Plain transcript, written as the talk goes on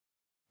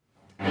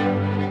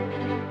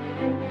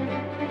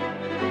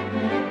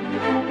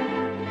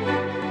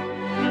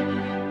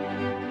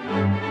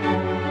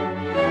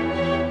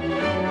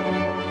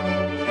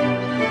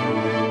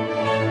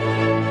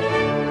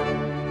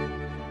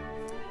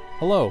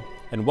Hello,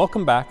 and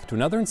welcome back to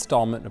another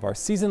installment of our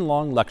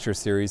season-long lecture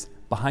series,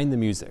 Behind the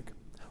Music,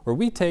 where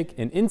we take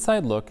an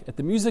inside look at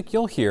the music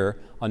you'll hear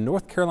on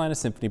North Carolina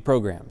Symphony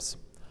programs.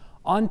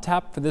 On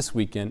tap for this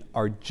weekend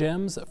are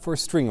gems for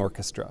string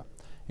orchestra,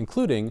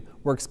 including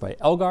works by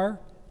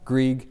Elgar,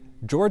 Grieg,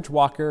 George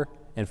Walker,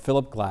 and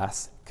Philip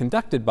Glass,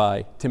 conducted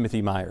by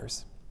Timothy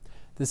Myers.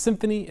 The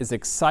Symphony is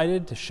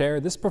excited to share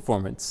this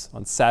performance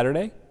on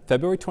Saturday,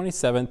 February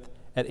 27th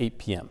at 8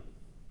 p.m.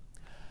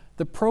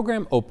 The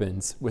program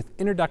opens with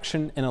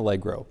Introduction and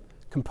Allegro,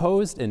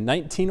 composed in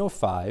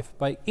 1905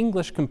 by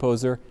English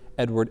composer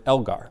Edward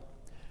Elgar.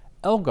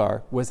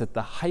 Elgar was at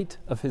the height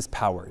of his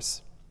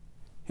powers.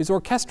 His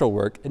orchestral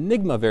work,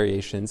 Enigma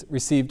Variations,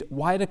 received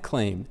wide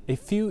acclaim a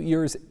few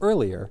years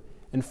earlier,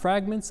 and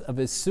fragments of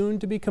his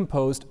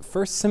soon-to-be-composed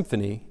First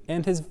Symphony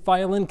and his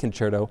violin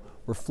concerto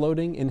were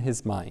floating in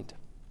his mind.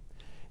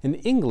 In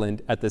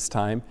England at this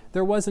time,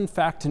 there was in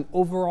fact an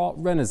overall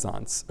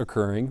renaissance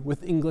occurring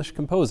with English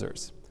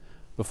composers.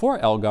 Before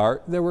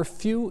Elgar, there were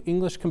few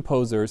English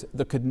composers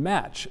that could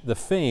match the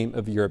fame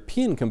of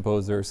European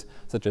composers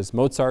such as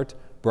Mozart,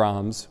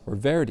 Brahms, or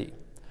Verdi.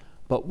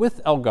 But with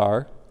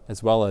Elgar,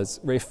 as well as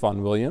Ralph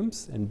Vaughan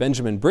Williams and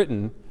Benjamin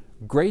Britten,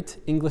 great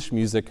English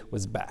music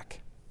was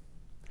back.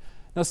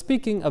 Now,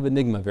 speaking of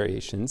Enigma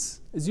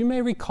Variations, as you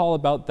may recall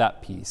about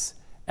that piece,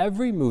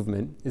 every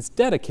movement is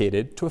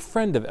dedicated to a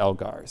friend of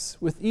Elgar's,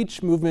 with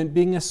each movement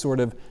being a sort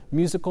of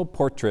musical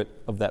portrait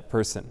of that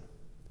person.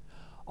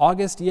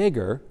 August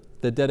Jaeger,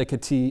 the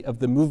dedicatee of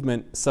the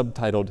movement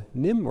subtitled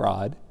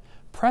Nimrod,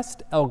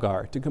 pressed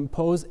Elgar to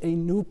compose a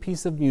new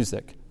piece of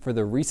music for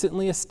the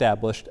recently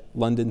established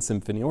London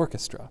Symphony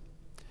Orchestra.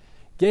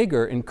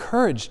 Jaeger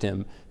encouraged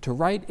him to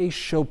write a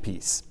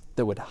showpiece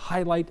that would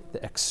highlight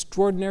the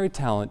extraordinary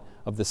talent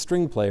of the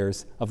string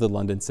players of the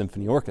London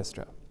Symphony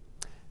Orchestra.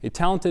 A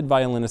talented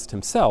violinist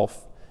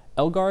himself,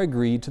 Elgar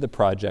agreed to the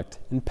project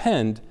and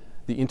penned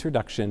the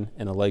Introduction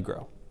and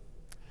Allegro.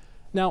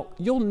 Now,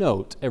 you'll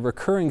note a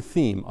recurring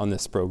theme on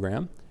this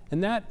program,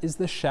 and that is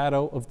the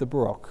shadow of the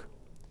Baroque.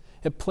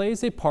 It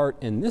plays a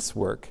part in this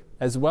work,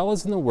 as well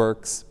as in the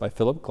works by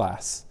Philip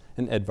Glass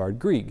and Edvard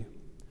Grieg,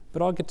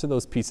 but I'll get to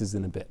those pieces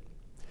in a bit.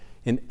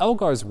 In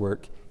Elgar's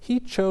work, he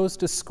chose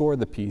to score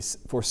the piece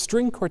for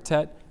string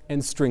quartet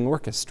and string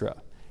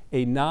orchestra,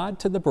 a nod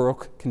to the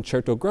Baroque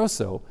concerto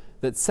grosso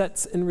that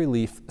sets in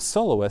relief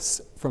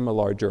soloists from a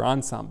larger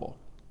ensemble.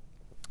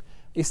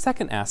 A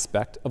second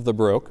aspect of the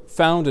Baroque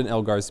found in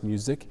Elgar's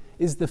music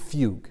is the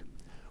fugue.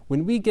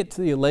 When we get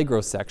to the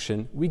Allegro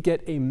section, we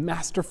get a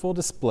masterful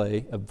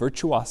display of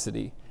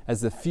virtuosity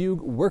as the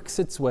fugue works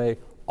its way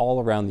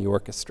all around the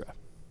orchestra.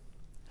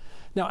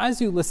 Now,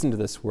 as you listen to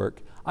this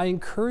work, I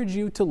encourage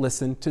you to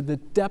listen to the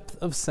depth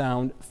of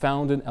sound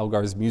found in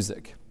Elgar's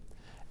music.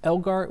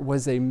 Elgar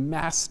was a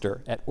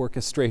master at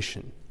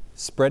orchestration,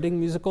 spreading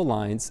musical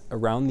lines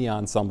around the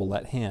ensemble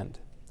at hand.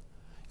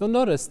 You'll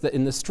notice that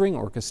in the string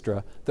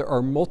orchestra, there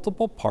are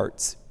multiple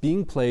parts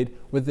being played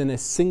within a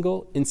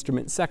single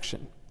instrument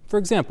section. For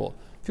example,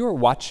 if you are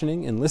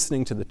watching and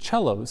listening to the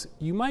cellos,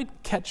 you might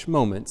catch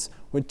moments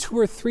when two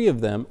or three of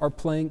them are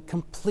playing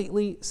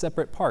completely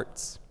separate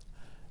parts.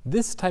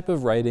 This type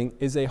of writing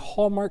is a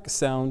hallmark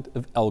sound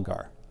of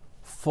Elgar: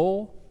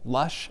 full,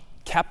 lush,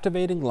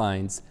 captivating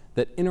lines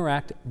that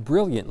interact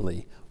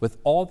brilliantly with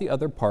all the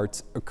other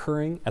parts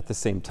occurring at the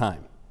same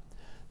time.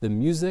 The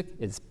music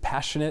is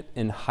passionate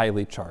and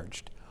highly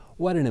charged.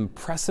 What an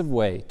impressive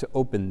way to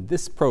open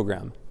this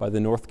program by the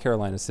North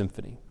Carolina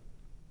Symphony.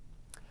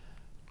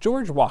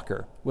 George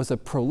Walker was a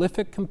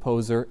prolific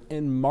composer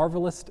and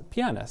marvelous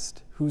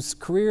pianist whose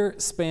career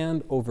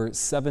spanned over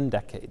 7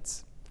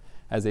 decades.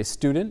 As a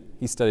student,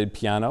 he studied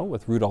piano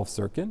with Rudolf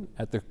Serkin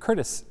at the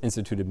Curtis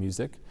Institute of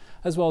Music,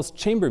 as well as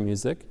chamber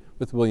music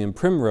with William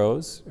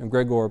Primrose and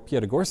Gregor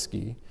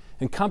Piatigorsky,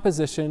 and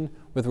composition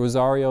with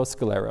Rosario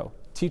Scalero,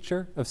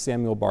 teacher of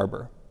Samuel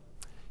Barber.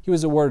 He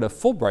was awarded a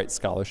Fulbright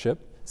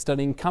scholarship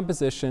studying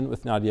composition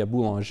with Nadia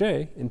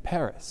Boulanger in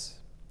Paris.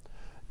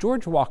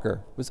 George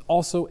Walker was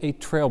also a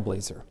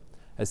trailblazer,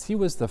 as he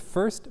was the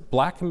first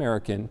Black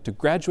American to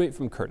graduate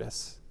from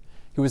Curtis.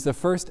 He was the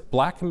first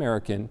Black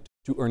American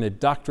to earn a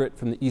doctorate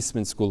from the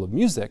Eastman School of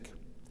Music,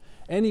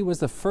 and he was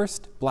the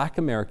first Black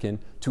American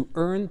to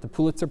earn the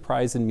Pulitzer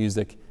Prize in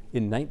Music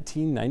in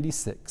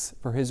 1996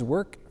 for his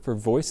work for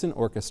voice and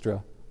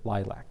orchestra,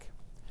 Lilac.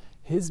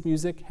 His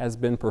music has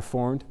been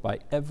performed by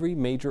every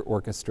major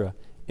orchestra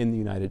in the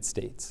United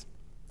States.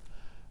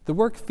 The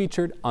work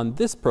featured on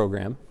this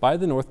program by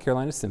the North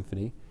Carolina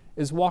Symphony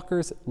is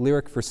Walker's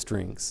Lyric for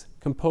Strings,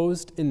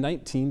 composed in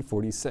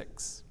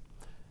 1946.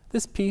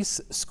 This piece,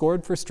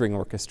 scored for string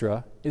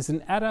orchestra, is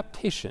an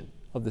adaptation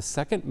of the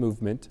second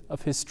movement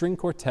of his String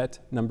Quartet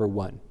No.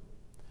 1.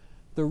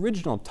 The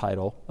original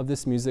title of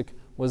this music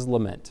was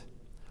Lament.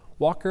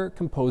 Walker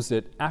composed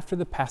it after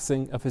the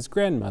passing of his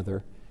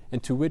grandmother,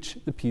 and to which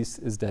the piece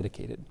is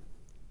dedicated.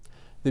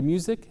 The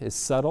music is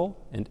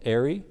subtle and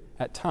airy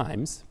at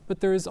times, but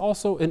there is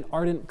also an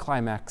ardent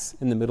climax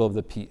in the middle of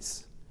the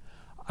piece.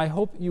 I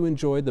hope you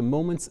enjoy the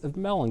moments of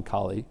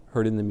melancholy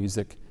heard in the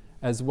music,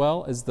 as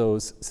well as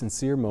those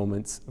sincere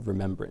moments of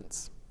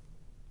remembrance.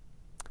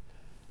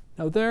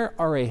 Now, there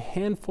are a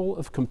handful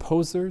of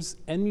composers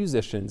and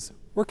musicians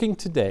working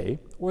today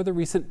or the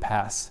recent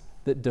past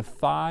that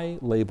defy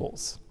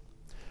labels.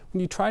 When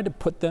you try to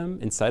put them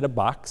inside a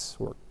box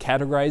or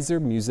categorize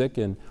their music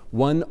in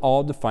one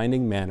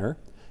all-defining manner,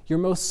 you're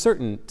most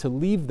certain to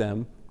leave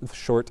them with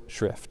short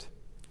shrift.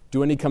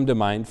 Do any come to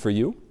mind for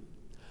you?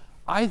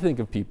 I think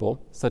of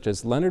people such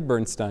as Leonard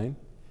Bernstein,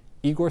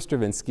 Igor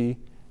Stravinsky,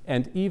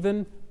 and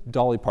even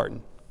Dolly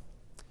Parton.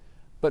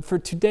 But for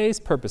today's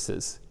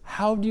purposes,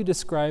 how do you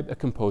describe a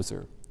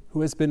composer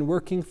who has been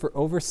working for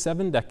over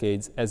 7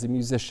 decades as a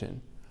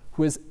musician,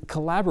 who has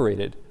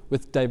collaborated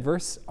with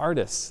diverse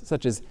artists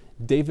such as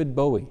David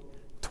Bowie,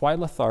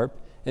 Twyla Tharp,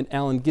 and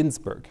Allen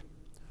Ginsberg,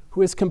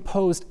 who has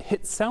composed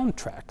hit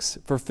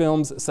soundtracks for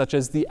films such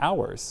as The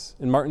Hours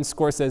and Martin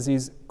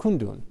Scorsese's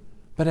Kundun,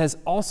 but has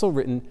also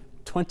written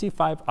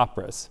 25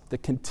 operas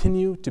that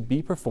continue to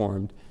be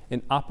performed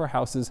in opera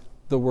houses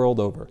the world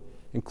over,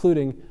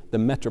 including the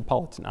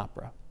Metropolitan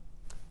Opera.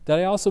 Did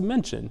I also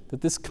mention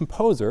that this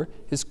composer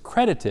is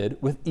credited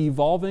with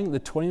evolving the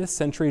 20th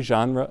century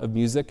genre of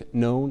music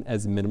known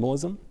as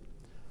minimalism,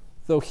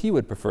 though he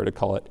would prefer to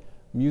call it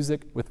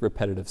music with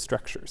repetitive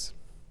structures.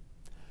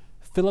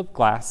 Philip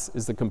Glass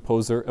is the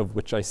composer of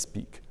which I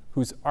speak,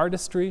 whose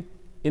artistry,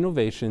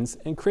 innovations,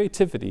 and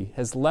creativity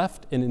has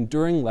left an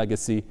enduring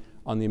legacy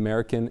on the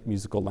American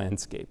musical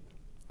landscape.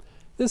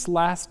 This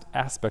last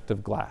aspect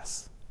of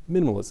Glass,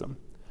 minimalism,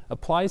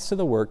 applies to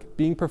the work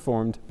being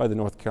performed by the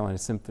North Carolina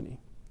Symphony.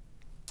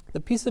 The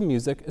piece of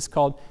music is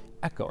called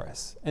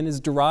Echoes and is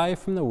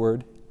derived from the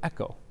word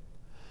echo.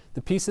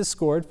 The piece is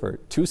scored for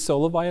 2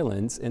 solo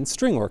violins and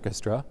string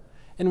orchestra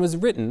and was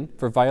written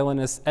for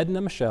violinists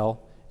Edna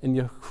Michel and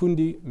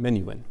Yehundi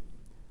Menuhin.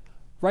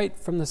 Right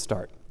from the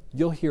start,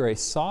 you'll hear a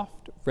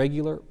soft,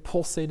 regular,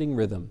 pulsating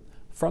rhythm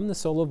from the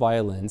solo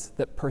violins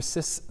that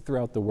persists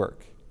throughout the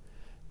work.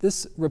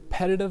 This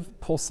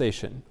repetitive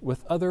pulsation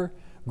with other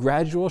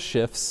gradual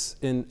shifts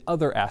in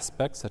other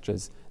aspects such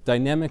as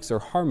dynamics or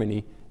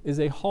harmony is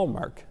a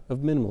hallmark of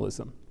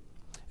minimalism.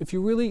 If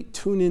you really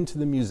tune into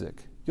the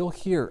music, you'll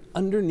hear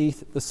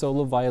underneath the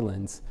solo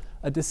violins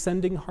a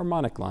descending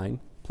harmonic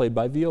line played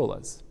by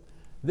violas.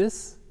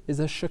 This is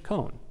a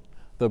chaconne,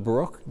 the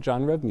Baroque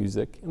genre of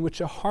music in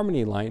which a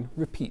harmony line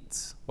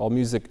repeats, while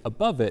music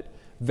above it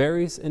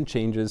varies and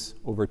changes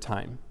over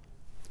time,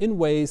 in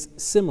ways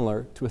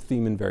similar to a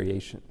theme and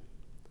variation.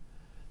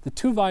 The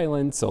 2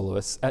 violin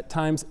soloists at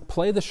times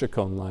play the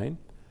chaconne line,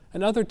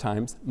 and other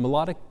times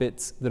melodic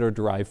bits that are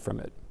derived from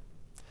it.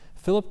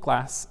 Philip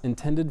Glass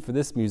intended for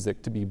this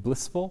music to be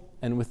blissful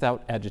and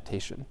without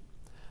agitation.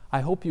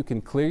 I hope you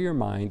can clear your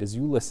mind as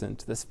you listen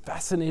to this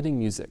fascinating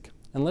music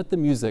and let the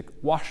music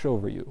wash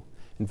over you,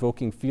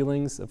 invoking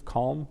feelings of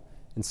calm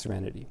and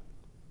serenity.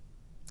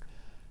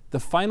 The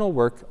final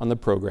work on the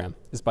program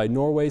is by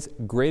Norway's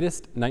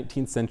greatest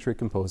 19th century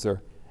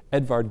composer,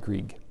 Edvard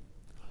Grieg.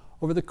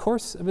 Over the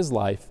course of his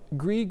life,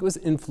 Grieg was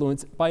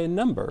influenced by a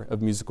number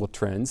of musical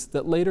trends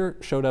that later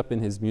showed up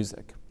in his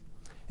music.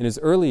 In his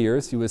early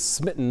years, he was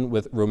smitten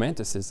with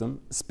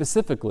Romanticism,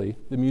 specifically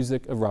the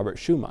music of Robert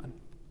Schumann.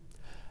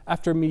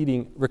 After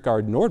meeting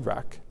Rikard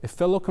Nordrock, a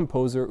fellow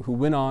composer who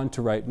went on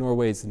to write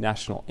Norway's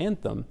national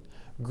anthem,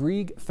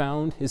 Grieg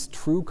found his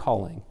true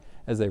calling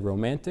as a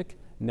romantic,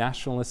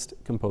 nationalist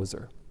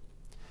composer.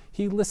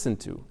 He listened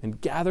to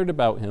and gathered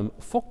about him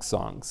folk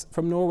songs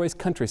from Norway's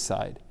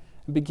countryside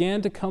and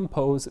began to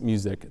compose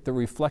music that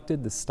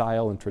reflected the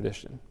style and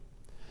tradition.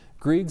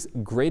 Grieg's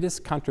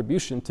greatest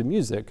contribution to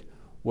music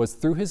was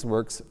through his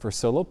works for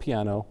solo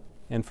piano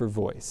and for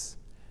voice.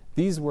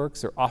 These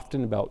works are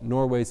often about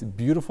Norway's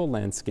beautiful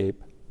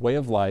landscape, way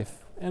of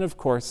life, and of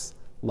course,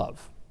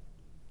 love.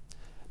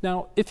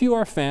 Now, if you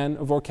are a fan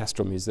of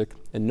orchestral music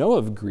and know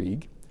of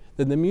Grieg,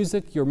 then the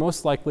music you're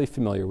most likely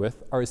familiar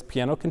with are his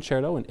piano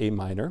concerto in A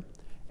minor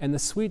and the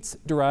suites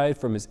derived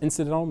from his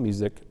incidental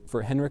music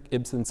for Henrik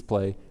Ibsen's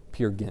play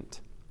Peer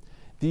Gynt.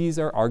 These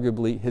are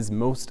arguably his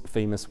most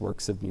famous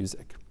works of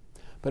music.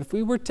 But if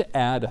we were to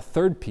add a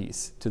 3rd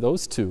piece to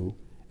those 2,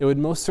 it would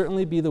most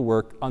certainly be the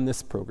work on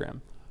this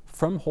program,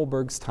 From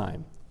Holberg's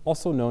Time,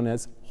 also known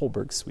as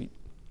Holberg's Suite.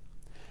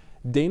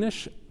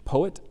 Danish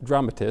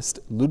poet-dramatist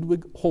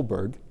Ludwig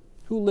Holberg,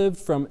 who lived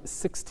from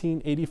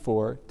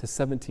 1684 to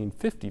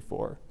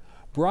 1754,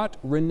 brought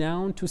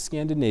renown to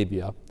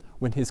Scandinavia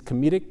when his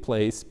comedic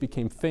plays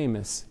became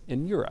famous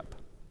in Europe.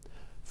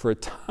 For a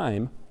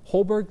time,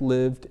 Holberg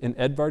lived in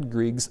Edvard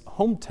Grieg's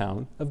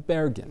hometown of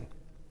Bergen.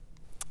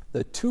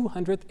 The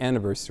 200th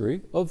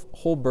anniversary of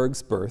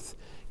Holberg's birth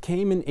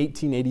came in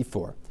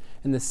 1884,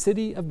 and the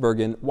city of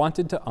Bergen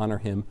wanted to honor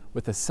him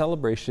with a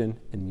celebration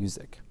in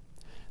music.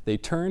 They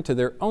turned to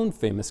their own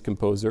famous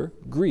composer,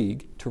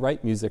 Grieg, to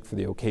write music for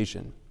the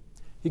occasion.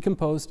 He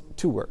composed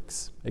 2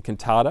 works, a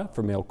cantata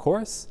for male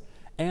chorus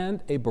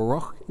and a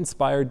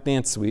Baroque-inspired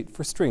dance suite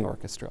for string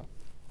orchestra,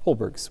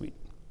 Holberg's Suite.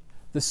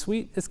 The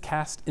suite is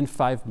cast in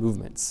 5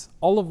 movements,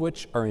 all of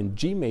which are in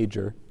G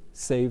major,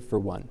 save for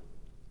one.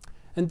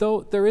 And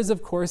though there is,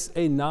 of course,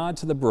 a nod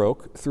to the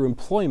Baroque through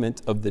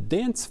employment of the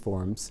dance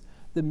forms,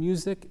 the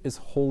music is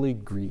wholly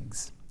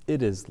Grieg's.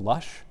 It is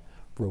lush,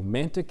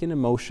 romantic in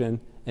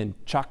emotion, and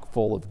chock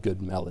full of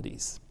good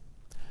melodies.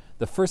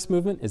 The first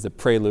movement is a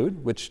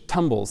prelude, which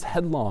tumbles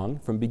headlong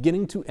from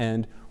beginning to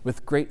end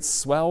with great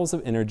swells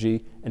of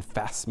energy and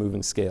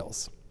fast-moving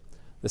scales.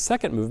 The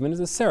second movement is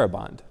a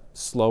sarabande,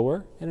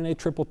 slower and in a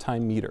triple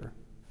time meter.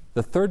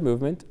 The third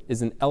movement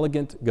is an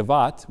elegant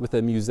gavotte with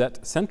a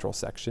musette central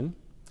section,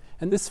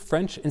 and this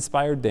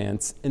French-inspired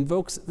dance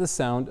invokes the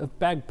sound of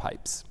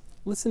bagpipes.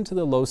 Listen to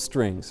the low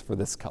strings for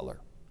this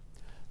color.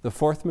 The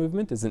fourth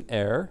movement is an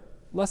air,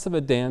 less of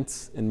a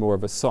dance and more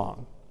of a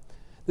song.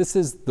 This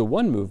is the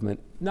one movement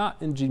not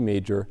in G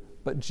major,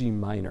 but G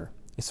minor,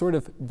 a sort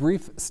of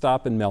brief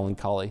stop in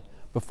melancholy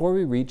before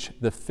we reach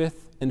the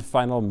fifth and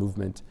final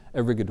movement,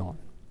 a rigodon.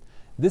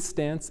 This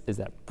dance is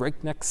at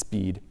breakneck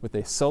speed with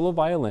a solo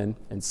violin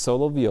and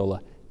solo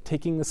viola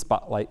taking the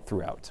spotlight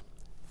throughout.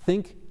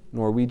 Think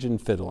Norwegian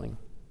fiddling.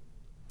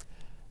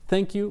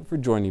 Thank you for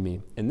joining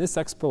me in this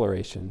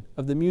exploration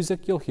of the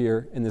music you'll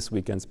hear in this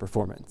weekend's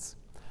performance.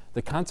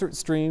 The concert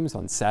streams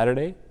on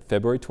Saturday,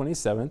 February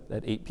 27th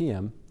at 8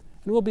 p.m.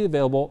 and will be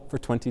available for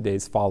 20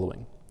 days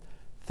following.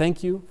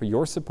 Thank you for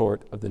your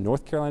support of the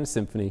North Carolina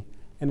Symphony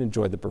and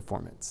enjoy the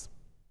performance.